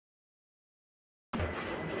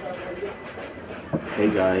Hey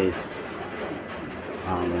guys,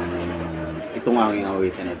 itong aking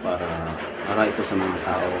awitin ay para ito sa mga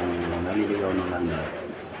taong naliligaw ng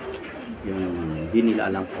landas, yung di nila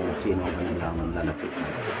alam kung sino ang kanilang lalapitan.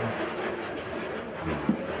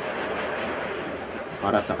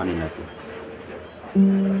 Para sa kanila to.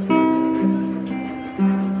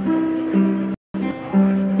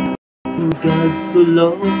 God so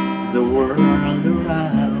loved the world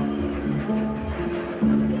around,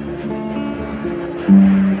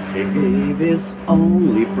 He gave His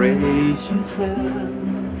only precious Son,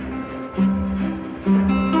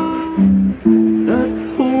 that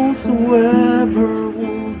whosoever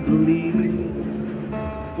would believe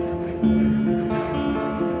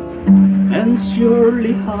and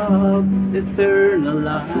surely have eternal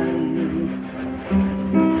life,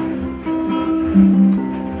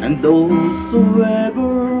 and those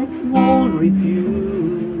whoever will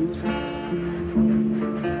refuse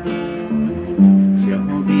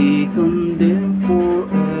shall be condemned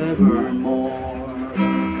forevermore.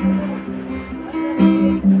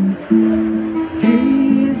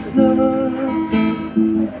 Jesus,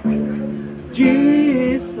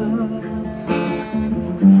 Jesus,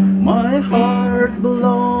 my heart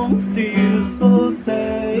belongs to you, so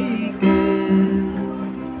take it.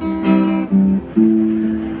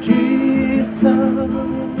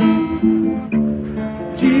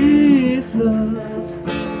 Jesus,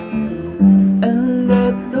 and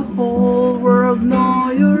let the whole world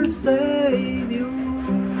know you're Savior.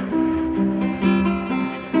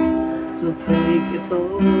 So take it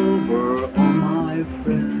over, all my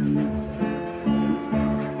friends,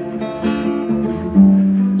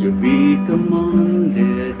 to be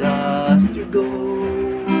commanded as to go.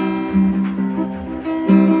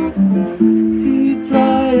 He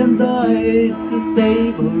tried and died to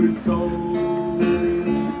save our soul.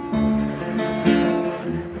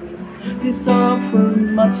 He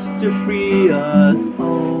suffered much to free us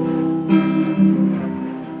all.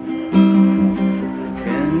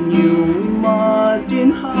 Can you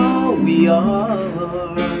imagine how we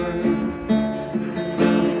are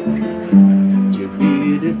to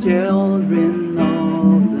be the children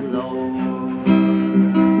of the Lord?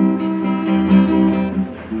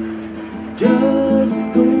 Just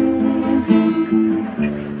go,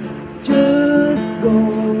 just go.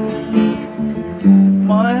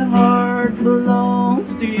 My heart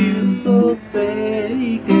belongs to you, so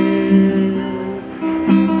take it.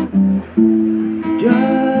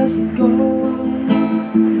 Just go,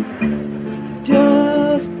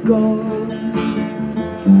 just go,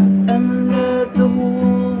 and let the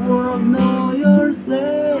whole world know you're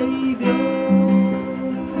Savior.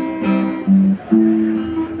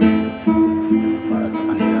 Para sa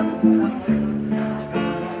kanila,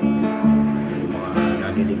 yung mga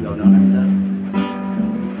naliligaw ng landas,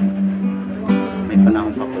 may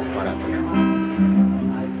panahon pa po para sa mga.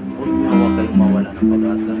 Huwag kayong mawala ng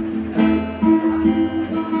pag-asa.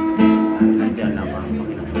 Nandiyan lang ang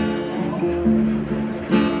Panginoon.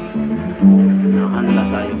 Nakahanda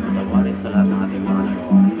tayong patawarin sa lahat ng ating mga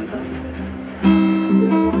nagawang kasalanan.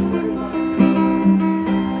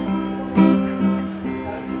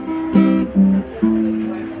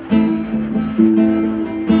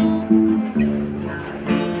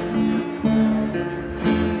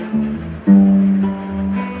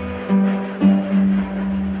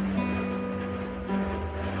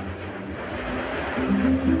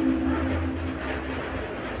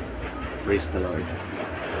 Praise the Lord.